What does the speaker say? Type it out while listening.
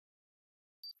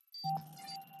Good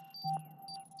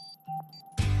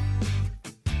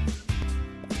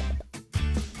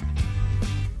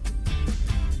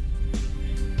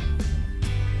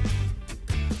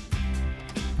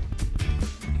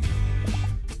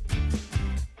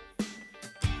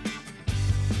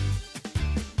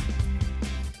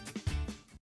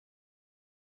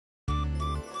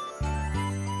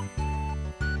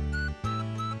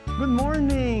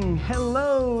morning!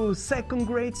 Hello, second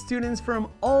grade students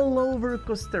from all over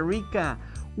Costa Rica.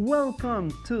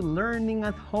 Welcome to Learning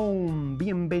at Home.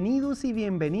 Bienvenidos y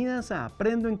bienvenidas a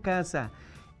Aprendo en Casa.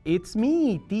 It's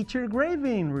me, Teacher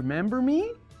Greivin. Remember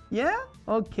me? Yeah?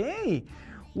 Okay.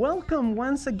 Welcome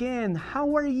once again.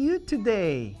 How are you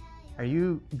today? Are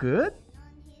you good?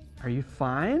 Are you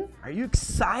fine? Are you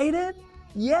excited?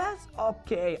 Yes?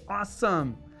 Okay,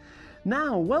 awesome.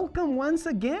 Now, welcome once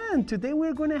again. Today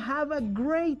we're going to have a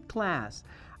great class.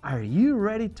 Are you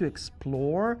ready to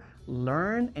explore,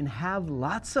 learn, and have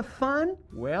lots of fun?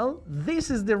 Well,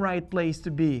 this is the right place to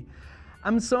be.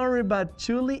 I'm sorry, but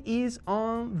Chuli is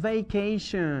on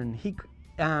vacation.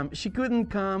 She couldn't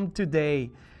come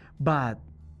today, but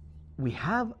we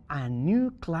have a new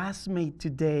classmate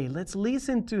today. Let's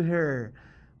listen to her.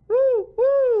 Woo,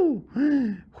 woo!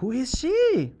 Who is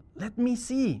she? Let me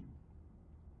see.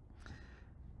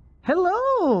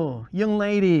 Hello, young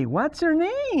lady. What's your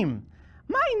name?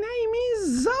 My name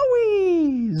is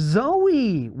Zoe.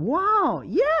 Zoe. Wow.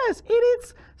 Yes, it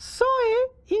is Zoe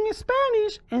in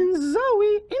Spanish and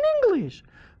Zoe in English.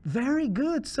 Very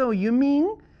good. So you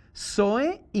mean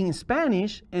Zoe in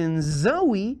Spanish and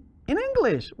Zoe in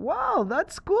English. Wow,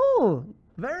 that's cool.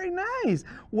 Very nice.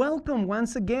 Welcome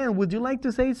once again. Would you like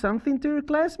to say something to your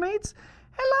classmates?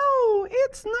 Hello,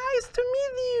 it's nice to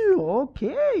meet you.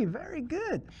 Okay, very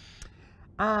good.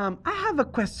 I have a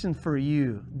question for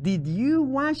you. Did you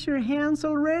wash your hands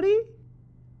already?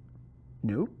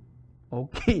 No?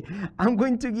 Okay, I'm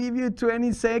going to give you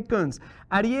 20 seconds.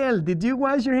 Ariel, did you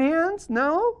wash your hands?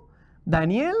 No?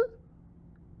 Daniel?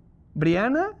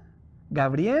 Brianna?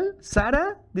 Gabriel?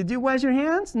 Sara, did you wash your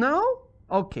hands? No?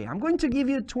 Okay, I'm going to give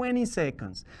you 20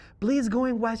 seconds. Please go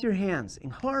and wash your hands.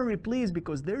 And hurry, please,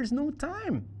 because there's no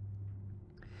time.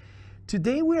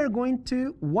 Today we are going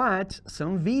to watch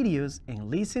some videos and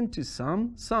listen to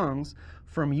some songs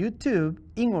from YouTube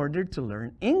in order to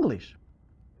learn English.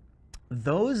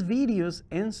 Those videos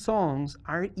and songs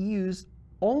are used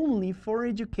only for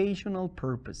educational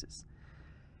purposes.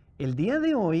 El día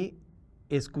de hoy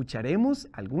escucharemos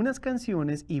algunas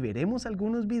canciones y veremos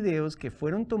algunos videos que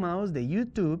fueron tomados de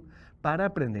YouTube para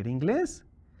aprender inglés,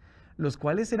 los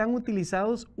cuales serán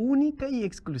utilizados única y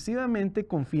exclusivamente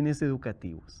con fines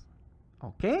educativos.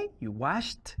 Okay, you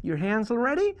washed your hands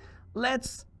already?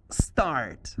 Let's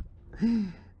start.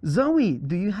 Zoe,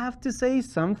 do you have to say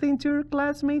something to your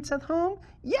classmates at home?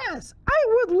 Yes, I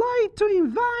would like to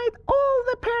invite all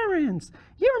the parents,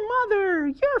 your mother,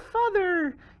 your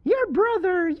father, your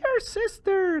brother, your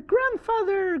sister,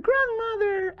 grandfather,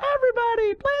 grandmother,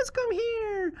 everybody, please come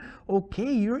here.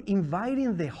 Okay, you're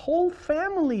inviting the whole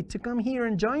family to come here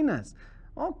and join us.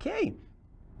 Okay.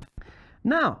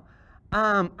 Now,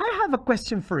 I have a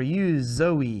question for you,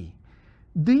 Zoe.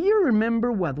 Do you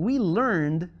remember what we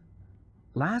learned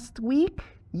last week?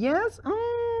 Yes? Kind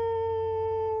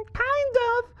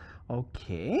of.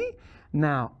 Okay.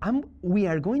 Now, we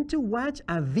are going to watch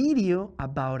a video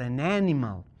about an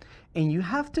animal. And you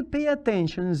have to pay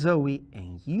attention, Zoe,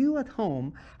 and you at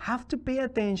home have to pay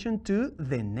attention to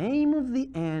the name of the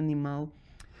animal,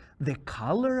 the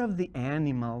color of the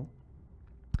animal.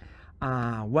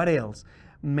 What else?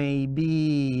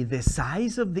 Maybe the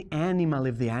size of the animal,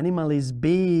 if the animal is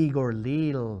big or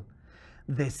little,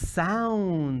 the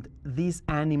sound this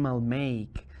animal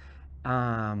makes,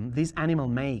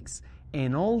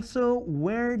 and also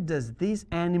where does this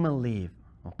animal live.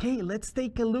 Okay, let's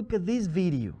take a look at this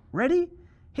video. Ready?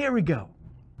 Here we go.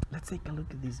 Let's take a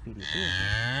look at this video.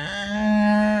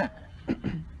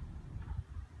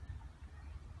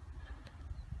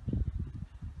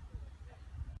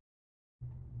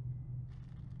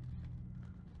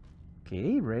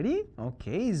 Okay, ready?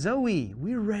 Okay, Zoe,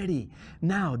 we're ready.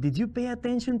 Now, did you pay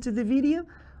attention to the video?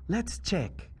 Let's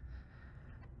check.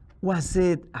 Was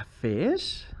it a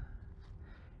fish?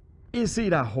 Is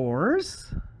it a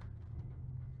horse?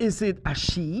 Is it a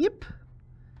sheep?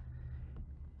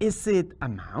 Is it a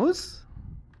mouse?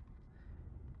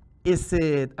 Is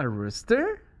it a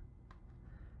rooster?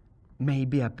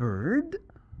 Maybe a bird?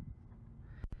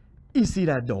 Is it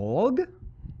a dog?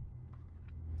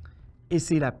 Is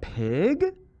it a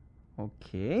pig?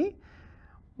 Okay.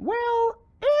 Well,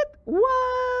 it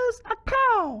was a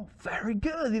cow. Very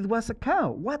good, it was a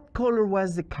cow. What color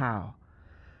was the cow?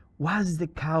 Was the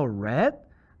cow red?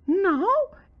 No,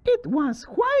 it was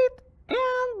white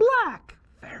and black.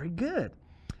 Very good.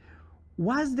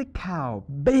 Was the cow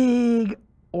big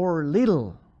or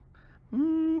little?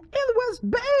 It was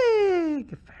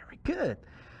big. Very good.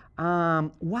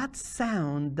 What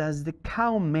sound does the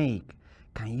cow make?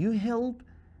 Can you help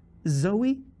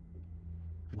Zoe?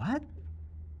 What?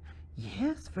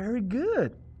 Yes, very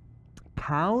good.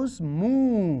 Cows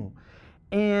moo.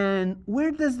 And where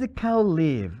does the cow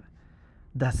live?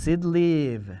 Does it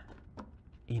live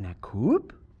in a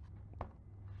coop?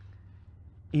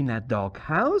 In a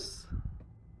doghouse?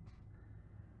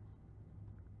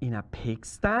 In a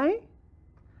pigsty?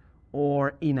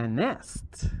 Or in a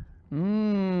nest?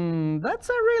 That's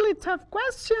a really tough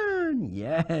question.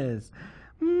 Yes.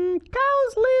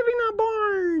 Cows live in a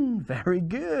barn. Very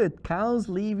good. Cows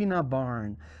live in a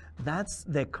barn. That's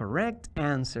the correct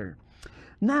answer.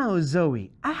 Now,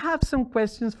 Zoe, I have some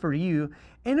questions for you,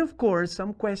 and of course,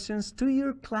 some questions to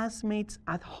your classmates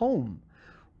at home.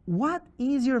 What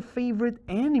is your favorite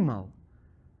animal?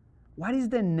 What is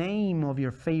the name of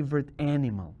your favorite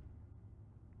animal?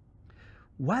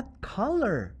 What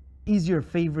color is your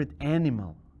favorite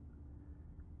animal?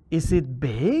 Is it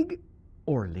big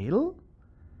or little?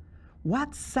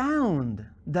 What sound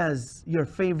does your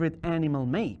favorite animal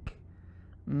make?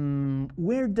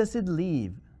 Where does it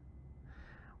live?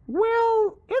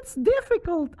 Well, it's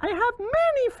difficult. I have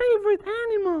many favorite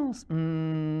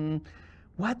animals.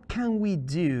 What can we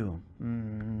do?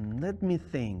 Let me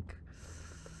think.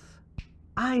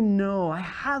 I know, I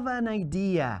have an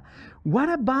idea. What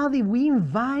about if we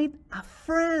invite a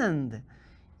friend?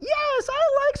 Yes,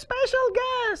 I like special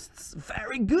guests.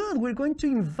 Very good. We're going to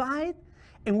invite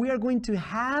and we are going to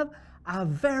have a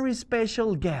very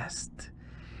special guest.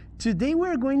 Today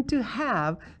we're going to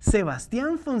have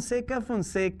Sebastián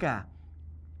Fonseca.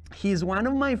 He's one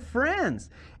of my friends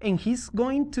and he's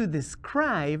going to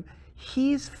describe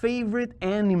his favorite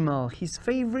animal, his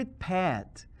favorite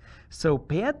pet. So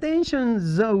pay attention,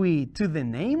 Zoe, to the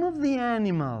name of the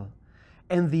animal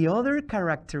and the other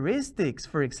characteristics,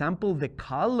 for example, the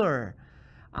color,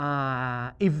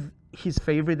 if his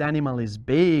favorite animal is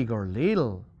big or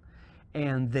little,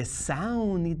 and the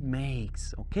sound it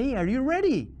makes. Okay, are you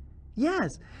ready?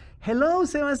 Yes. Hello,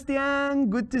 Sebastián.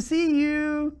 Good to see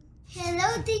you.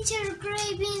 Hello, Teacher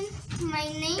Greivin. My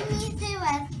name is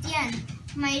Sebastián.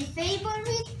 My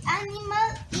favorite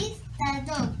animal is the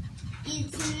dog.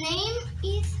 Its name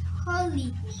is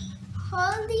Holly.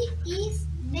 Holly is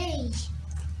beige.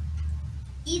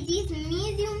 It is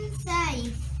medium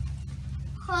size.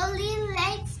 Holly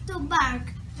likes to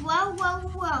bark. Wow,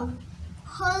 wow, wow.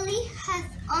 Holly has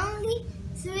only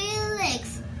 3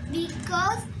 legs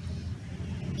because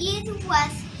it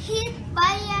was hit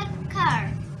by a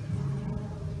car.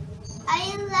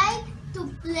 I like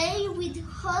to play with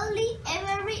Holly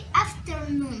every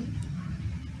afternoon.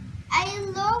 I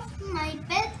love my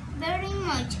pet very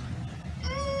much.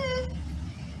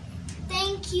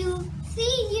 Thank you.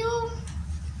 See you.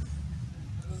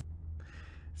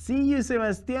 See you,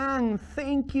 Sebastián.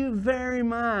 Thank you very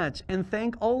much. And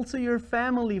thank also your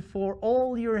family for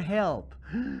all your help.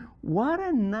 What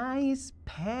a nice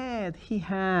pet he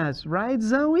has, right,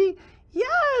 Zoe?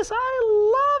 Yes, I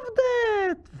loved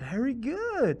it. Very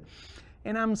good.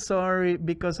 And I'm sorry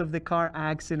because of the car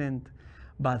accident.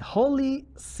 But Holly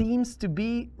seems to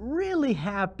be really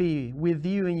happy with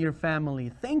you and your family.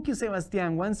 Thank you,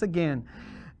 Sebastián, once again.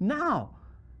 Now,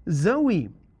 Zoe,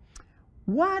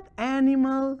 what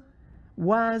animal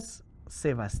was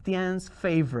Sebastián's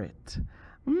favorite?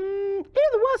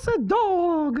 It was a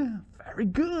dog. Very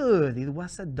good. It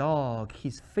was a dog.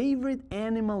 His favorite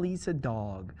animal is a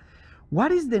dog.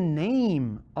 What is the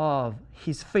name of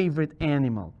his favorite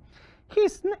animal?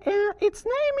 Its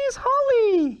name is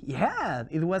Holly. Yeah,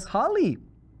 it was Holly.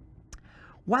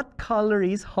 What color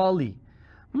is Holly?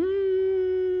 Let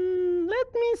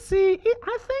me see.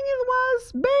 I think it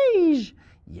was beige.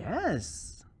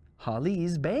 Yes, Holly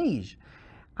is beige.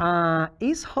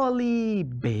 Is Holly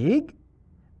big,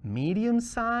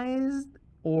 medium-sized,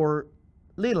 or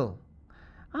little?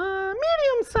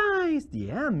 Medium-sized.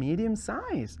 Yeah,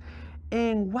 medium-sized.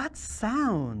 And what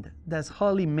sound does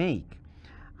Holly make?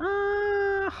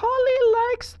 Holly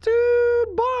likes to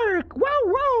bark. Wow,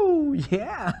 wow.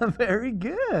 Yeah, very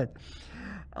good.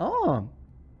 Oh,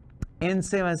 and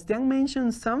Sebastián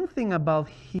mentioned something about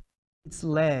his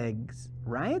legs,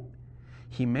 right?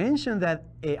 He mentioned that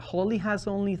Holly has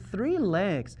only 3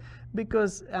 legs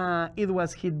because it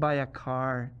was hit by a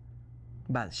car.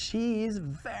 But she is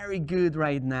very good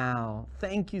right now.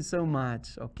 Thank you so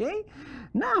much, okay?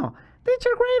 Now,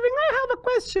 Teacher Greivin, I have a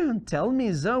question. Tell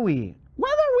me, Zoe,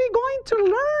 what are we going going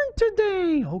to learn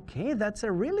today? Okay, that's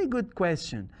a really good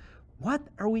question. What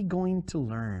are we going to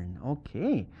learn?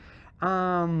 Okay.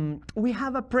 We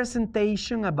have a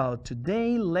presentation about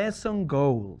today's lesson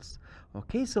goals.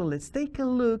 Okay, so let's take a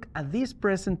look at this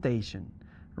presentation.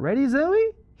 Ready,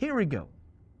 Zoe? Here we go.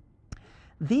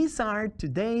 These are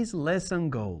today's lesson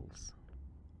goals.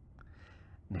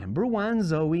 Number 1,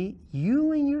 Zoe,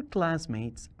 you and your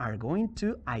classmates are going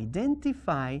to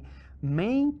identify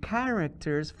main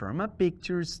characters from a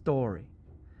picture story.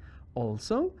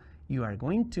 Also, you are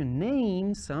going to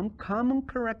name some common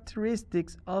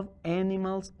characteristics of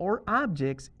animals or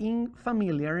objects in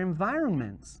familiar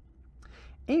environments.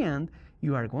 And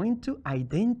you are going to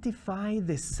identify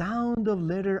the sound of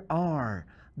letter R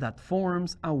that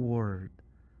forms a word.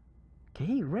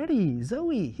 Okay, ready,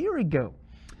 Zoe? Here we go.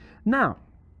 Now,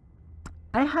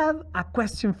 I have a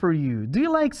question for you. Do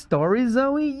you like stories,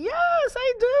 Zoe? Yes,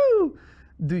 I do.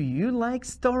 Do you like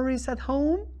stories at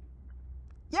home?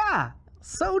 Yeah,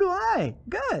 so do I.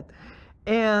 Good.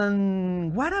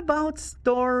 And what about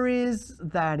stories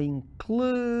that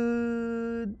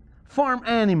include farm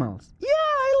animals? Yeah,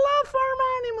 I love farm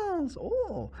animals.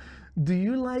 Oh, do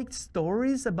you like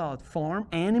stories about farm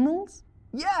animals?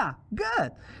 Yeah,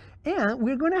 good. And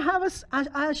we're going to have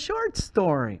a short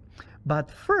story.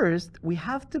 But first, we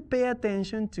have to pay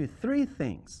attention to 3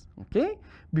 things, okay?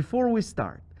 Before we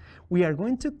start, we are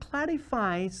going to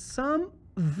clarify some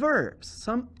verbs,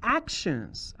 some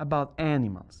actions about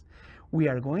animals. We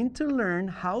are going to learn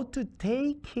how to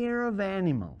take care of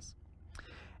animals.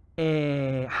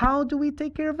 How do we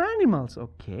take care of animals?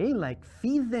 Okay, like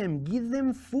feed them, give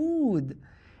them food,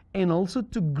 and also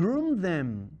to groom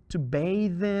them, to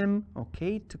bathe them,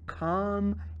 okay, to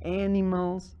calm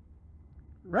animals.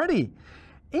 Ready?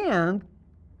 And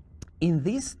in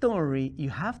this story, you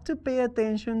have to pay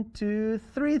attention to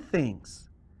 3 things.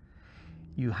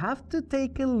 You have to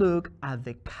take a look at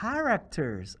the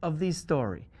characters of this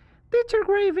story. Teacher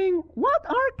Greivin, what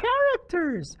are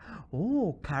characters?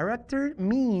 Oh, characters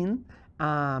mean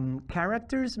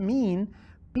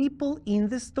people in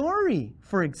the story.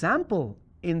 For example,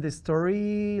 in the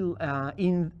story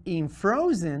in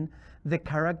Frozen, the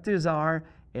characters are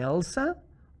Elsa,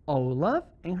 Olaf,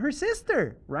 and her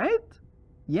sister, right?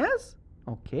 Yes?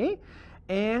 Okay.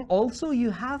 And also you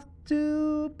have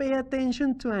to pay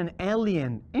attention to an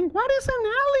alien. And what is an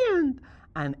alien?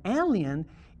 An alien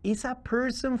is a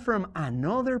person from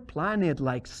another planet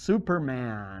like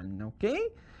Superman,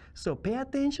 okay? So pay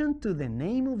attention to the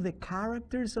name of the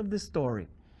characters of the story.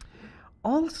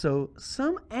 Also,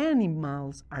 some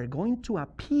animals are going to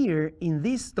appear in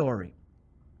this story.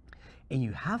 And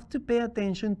you have to pay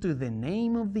attention to the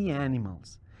name of the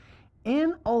animals.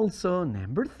 And also,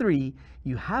 number 3,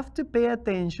 you have to pay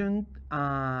attention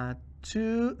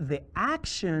to the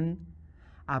action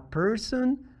a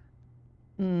person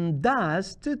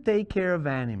does to take care of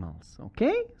animals,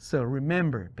 okay? So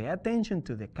remember, pay attention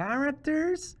to the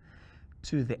characters,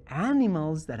 to the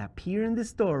animals that appear in the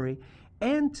story,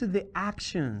 and to the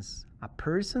actions a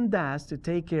person does to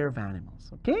take care of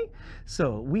animals, okay?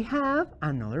 So we have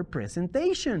another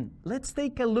presentation. Let's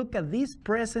take a look at this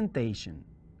presentation.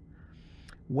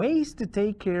 Ways to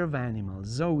take care of animals.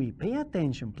 Zoe, pay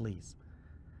attention, please.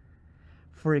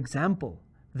 For example,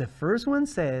 the first one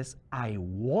says, I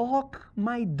walk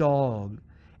my dog.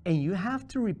 And you have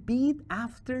to repeat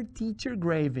after Teacher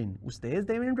Greivin. Ustedes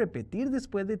deben repetir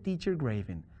después de Teacher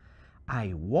Greivin.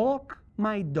 I walk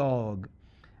my dog.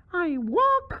 I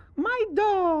walk my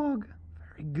dog.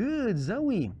 Very good,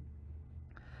 Zoe.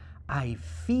 I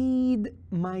feed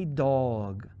my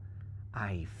dog.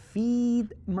 I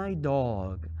feed my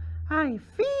dog. I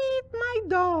feed my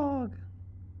dog.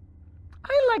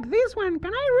 I like this one.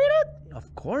 Can I read it?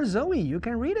 Of course, Zoe, you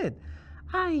can read it.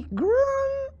 I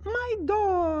groom my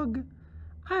dog.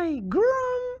 I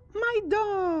groom my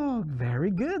dog. Very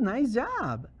good. Nice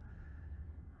job.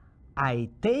 I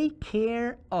take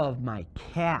care of my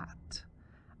cat.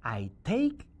 I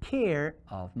take care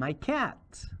of my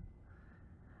cat.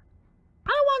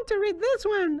 I want to read this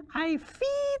one. I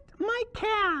feed my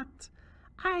cat.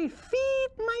 I feed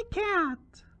my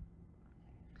cat.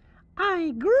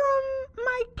 I groom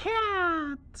my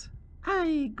cat.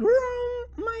 I groom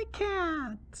my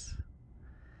cat.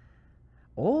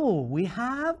 Oh, we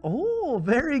have,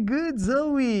 very good,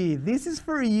 Zoe. This is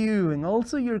for you and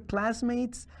also your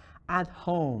classmates at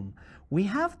home. We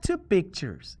have 2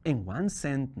 pictures and 1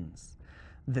 sentence.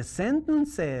 The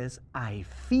sentence says, I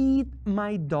feed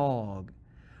my dog.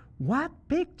 What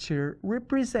picture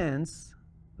represents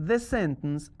the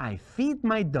sentence, I feed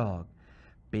my dog?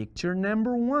 Picture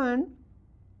number 1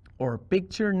 or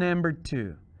picture number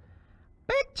 2?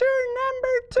 Picture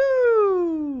number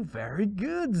Very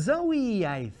good, Zoe.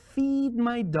 I feed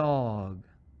my dog.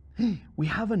 We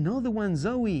have another one,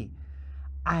 Zoe.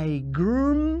 I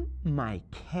groom my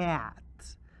cat.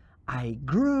 I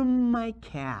groom my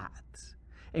cat.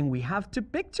 And we have two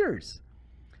pictures.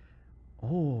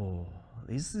 Oh,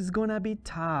 this is gonna be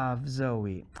tough,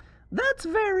 Zoe. That's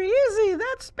very easy.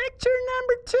 That's picture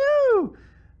number 2.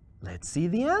 Let's see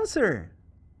the answer.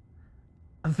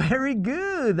 Very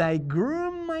good. I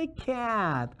groom my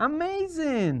cat.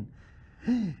 Amazing.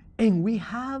 And we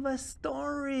have a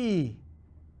story.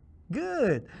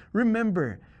 Good.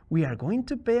 Remember, we are going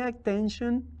to pay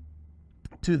attention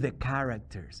to the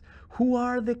characters. Who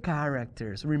are the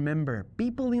characters? Remember,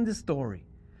 people in the story.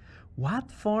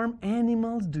 What farm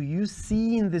animals do you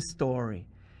see in the story?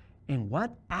 And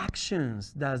what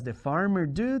actions does the farmer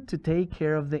do to take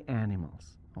care of the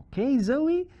animals? Okay,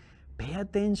 Zoe? Pay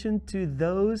attention to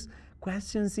those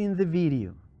questions in the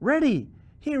video. Ready?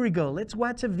 Here we go. Let's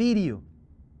watch a video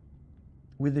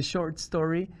with a short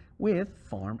story with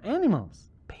farm animals.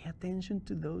 Pay attention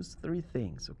to those 3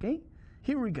 things, okay?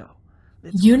 Here we go.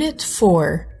 Unit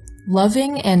 4,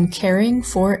 Loving and Caring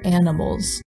for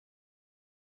Animals.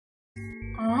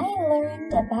 I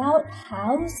learned about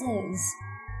houses.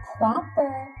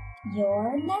 Quapper,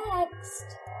 you're next.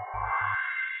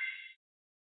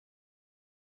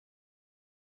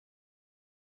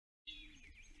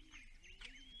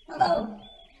 Hello,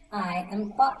 I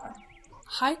am Quapper.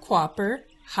 Hi, Quapper.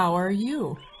 How are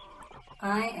you?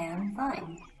 I am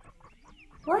fine.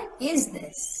 What is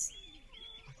this?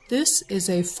 This is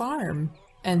a farm,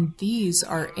 and these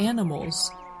are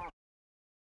animals.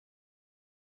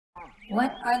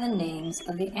 What are the names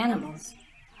of the animals?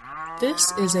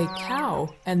 This is a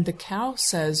cow, and the cow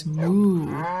says moo.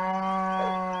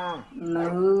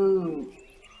 Moo.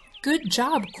 Good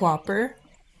job, Quapper.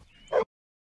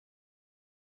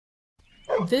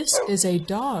 This is a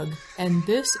dog, and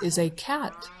this is a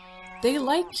cat. They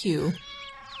like you.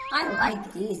 I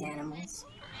like these animals.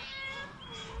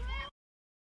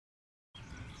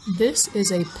 This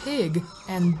is a pig,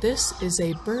 and this is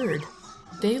a bird.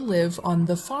 They live on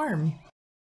the farm.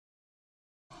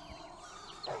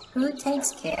 Who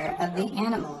takes care of the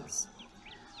animals?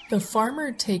 The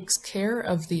farmer takes care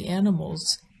of the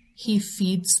animals. He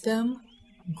feeds them,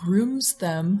 grooms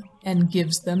them, and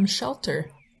gives them shelter.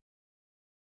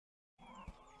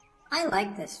 I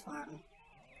like this farm.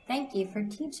 Thank you for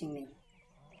teaching me.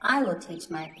 I will teach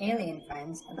my alien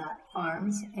friends about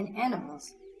farms and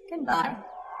animals. Goodbye.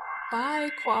 Bye,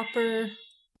 Quapper.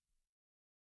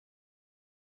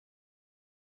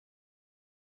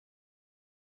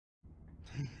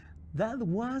 That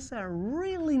was a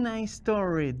really nice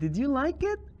story. Did you like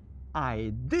it?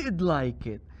 I did like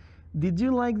it. Did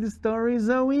you like the story,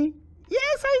 Zoe?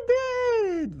 Yes, I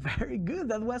did. Very good.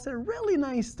 That was a really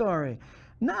nice story.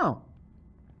 Now,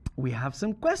 we have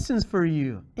some questions for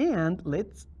you, and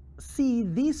let's see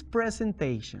this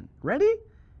presentation. Ready?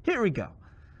 Here we go.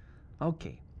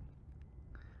 Okay.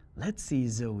 Let's see,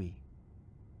 Zoe.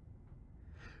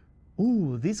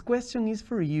 Ooh, this question is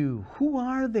for you. Who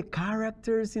are the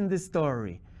characters in the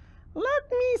story? Let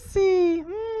me see.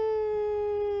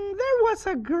 There was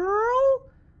a girl,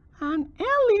 an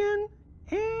alien,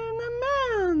 and a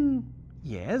man.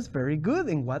 Yes, very good.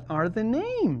 And what are the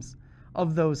names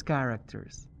of those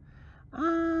characters?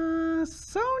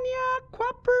 Sonia,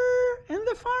 Quapper, and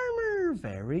the farmer.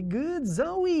 Very good,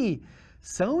 Zoe.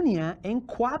 Sonia and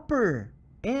Quapper.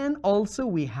 And also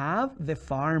we have the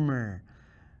farmer.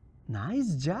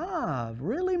 Nice job.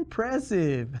 Really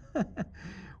impressive.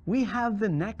 We have the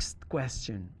next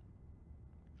question.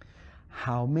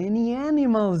 How many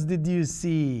animals did you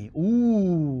see?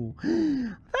 Ooh,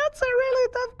 that's a really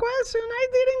tough question. I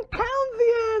didn't count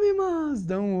the animals.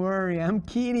 Don't worry, I'm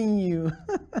kidding you.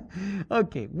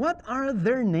 Okay, what are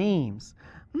their names?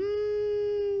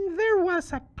 There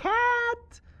was a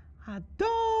cat, a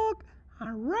dog,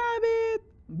 a rabbit,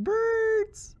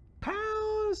 birds,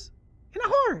 cows, and a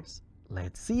horse.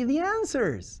 Let's see the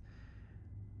answers.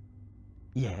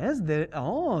 Yes,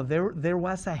 there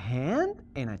was a hen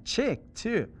and a chick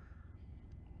too.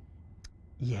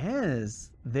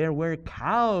 Yes, there were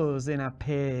cows and a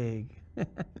pig.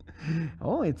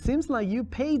 Oh, it seems like you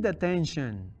paid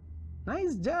attention.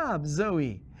 Nice job,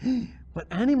 Zoe. What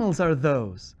animals are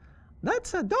those?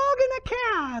 That's a dog and a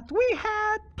cat. We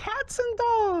had cats and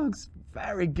dogs.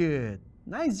 Very good.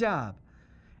 Nice job.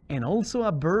 And also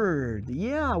a bird.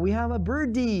 Yeah, we have a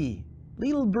birdie.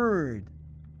 Little bird.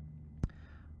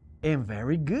 And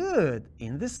very good.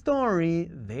 In the story,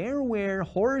 there were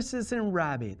horses and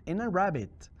a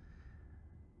rabbit.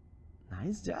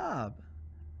 Nice job.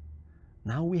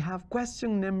 Now we have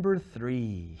question number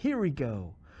 3. Here we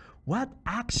go. What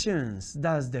actions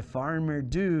does the farmer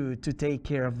do to take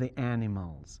care of the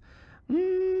animals?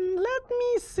 Let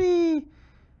me see.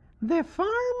 The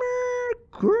farmer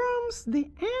grooms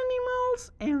the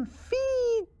animals and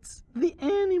feeds the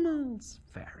animals.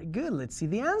 Very good. Let's see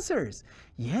the answers.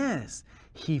 Yes,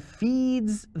 he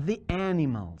feeds the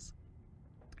animals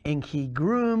and he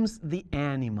grooms the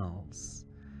animals.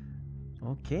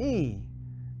 Okay,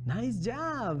 nice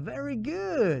job. Very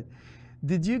good.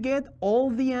 Did you get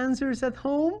all the answers at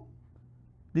home?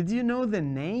 Did you know the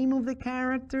name of the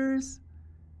characters,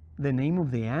 the name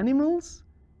of the animals,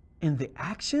 and the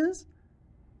actions?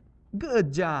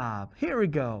 Good job. Here we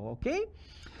go, okay?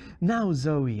 Now,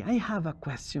 Zoe, I have a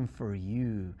question for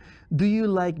you. Do you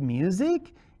like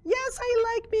music? Yes, I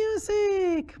like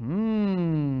music.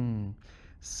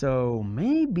 So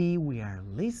maybe we are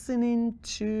listening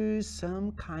to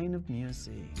some kind of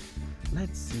music.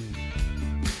 Let's see.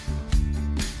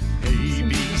 A,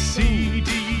 B, C,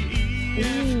 D, E,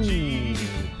 F, G,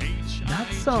 H, That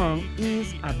I, song J,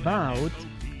 is K, L, M, about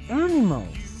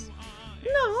animals.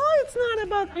 No, it's not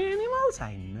about animals.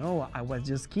 I know, I was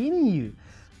just kidding you.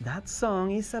 That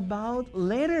song is about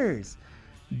letters.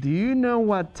 Do you know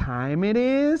what time it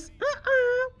is?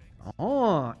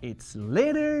 Oh, it's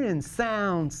letter and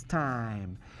sounds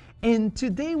time. And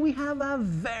today we have a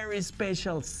very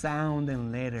special sound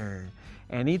and letter.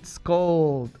 And it's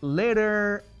called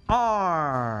letter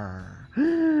R.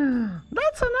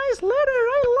 That's a nice letter.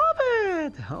 I love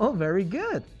it. Oh, very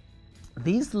good.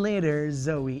 This letter,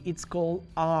 Zoe, it's called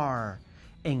R.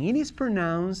 And it is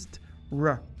pronounced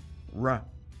R. R.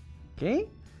 Okay?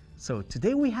 So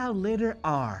today we have letter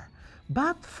R.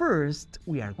 But first,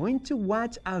 we are going to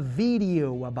watch a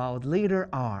video about letter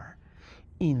R.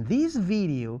 In this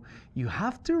video, you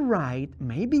have to write,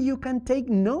 maybe you can take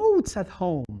notes at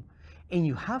home, and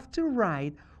you have to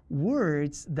write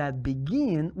words that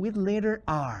begin with letter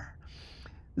R.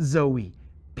 Zoe,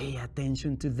 pay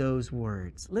attention to those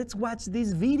words. Let's watch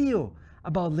this video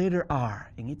about letter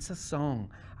R, and it's a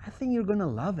song. I think you're gonna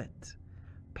love it.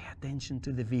 Pay attention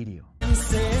to the video.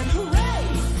 said, hooray!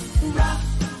 Rock,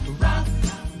 rock,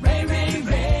 ray, ray,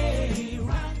 ray.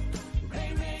 Rock,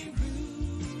 ray, ray,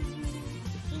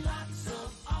 roo. Lots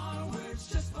of R words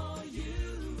just for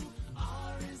you.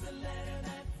 R is the letter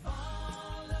that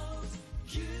follows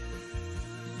Q.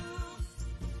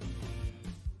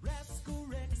 Rascal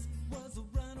Rex was a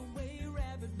runaway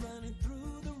rabbit running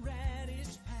through the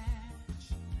radish patch.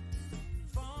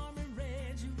 Farmer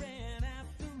Reggie ran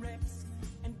after Rex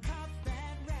and caught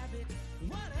that rabbit.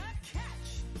 What a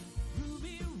catch!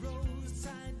 Ruby Rose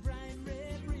tied bright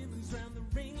red ribbons round the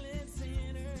ringlets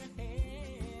in her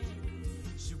hair.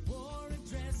 She wore a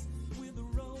dress with a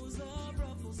rose of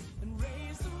ruffles and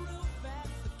raised the roof at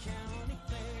the county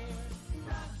fair.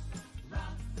 Rock,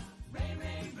 rock, ray,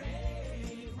 ray,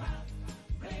 ray. Rock,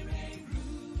 ray, ray,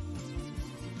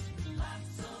 roo.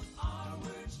 Lots of R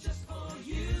words just for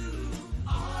you.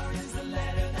 R is the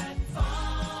letter that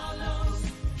follows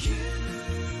Q.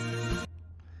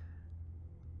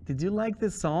 Did you like the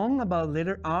song about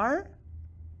letter R?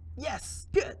 Yes,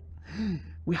 good.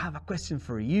 We have a question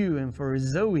for you and for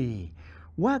Zoe.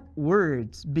 What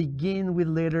words begin with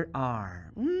letter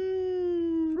R?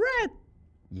 Red.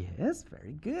 Yes,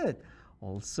 very good.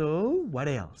 Also, what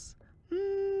else?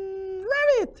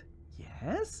 Rabbit.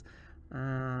 Yes.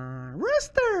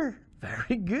 Rooster.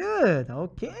 Very good.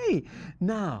 Okay.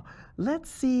 Now, let's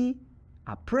see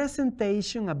a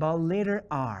presentation about letter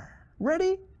R.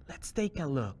 Ready? Let's take a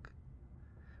look.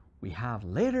 We have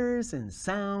letters and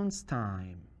sounds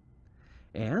time.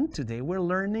 And today we're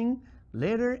learning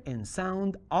letter and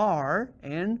sound R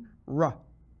and R.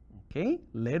 Okay?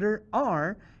 Letter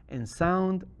R and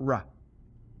sound R.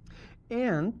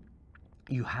 And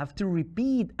you have to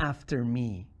repeat after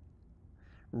me.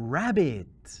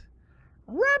 Rabbit.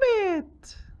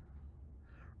 Rabbit.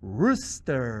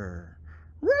 Rooster.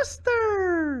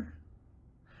 Rooster.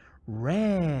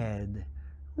 Red.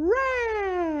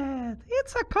 Red.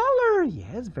 It's a color.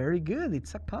 Yes, very good.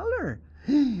 It's a color.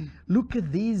 Look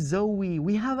at this, Zoe.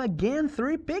 We have again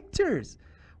 3 pictures.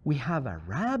 We have a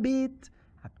rabbit,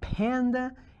 a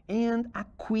panda, and a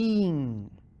queen.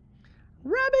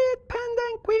 Rabbit, panda,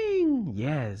 and queen.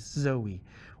 Yes, Zoe.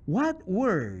 What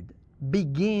word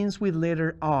begins with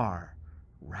letter R?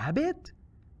 Rabbit,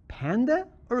 panda,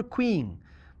 or queen?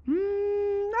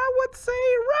 I would say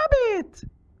rabbit.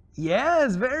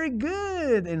 Yes, very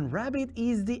good. And rabbit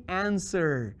is the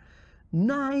answer.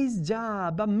 Nice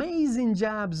job. Amazing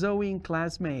job, Zoe and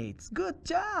classmates. Good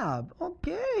job.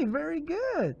 Okay, very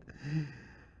good.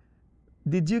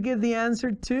 Did you get the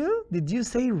answer too? Did you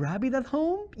say rabbit at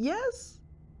home? Yes?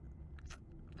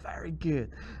 Very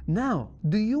good. Now,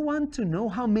 do you want to know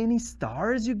how many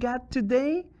stars you got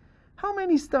today? How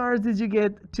many stars did you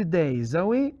get today,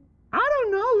 Zoe? I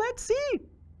don't know. Let's see.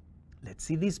 Let's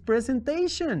see this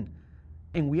presentation.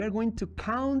 And we are going to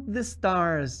count the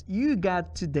stars you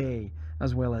got today,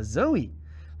 as well as Zoe.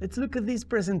 Let's look at this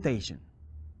presentation.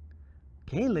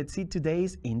 Okay, let's see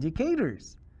today's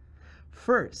indicators.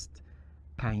 First,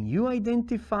 can you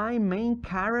identify main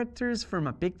characters from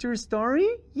a picture story?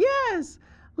 Yes,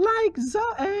 like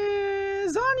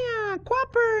Sonia,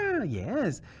 Quapper.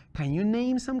 Yes. Can you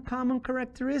name some common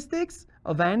characteristics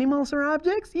of animals or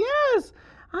objects? Yes.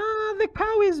 The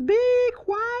cow is big,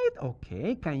 white.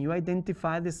 Okay. Can you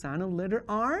identify the sound of letter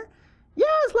R?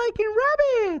 Yes, like in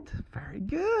rabbit. Very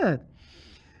good.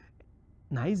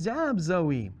 Nice job,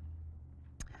 Zoe.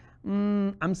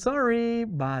 I'm sorry,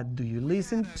 but do you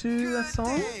listen to a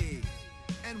song?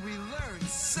 And we learned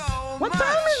so What much.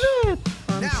 time is it?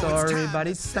 I'm Now it's sorry, time but to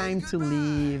it's say time to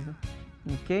leave.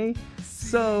 Okay?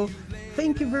 So,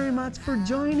 thank you very much for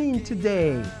joining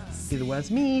today. It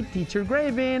was me, Teacher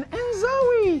Greivin, and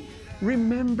Zoe.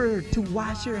 Remember to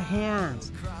wash your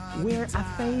hands, wear a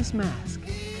face mask,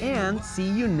 and see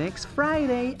you next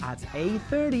Friday at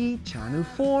 8:30, Channel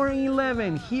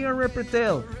 411 here at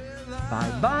Repretel.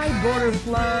 Bye-bye,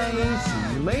 butterfly.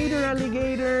 See you later,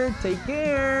 alligator. Take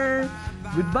care.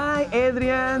 Goodbye,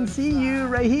 Adrian. See you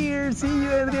right here. See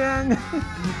you, Adrian.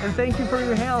 And thank you for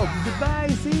your help. Goodbye.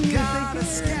 See you.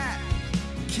 Take care.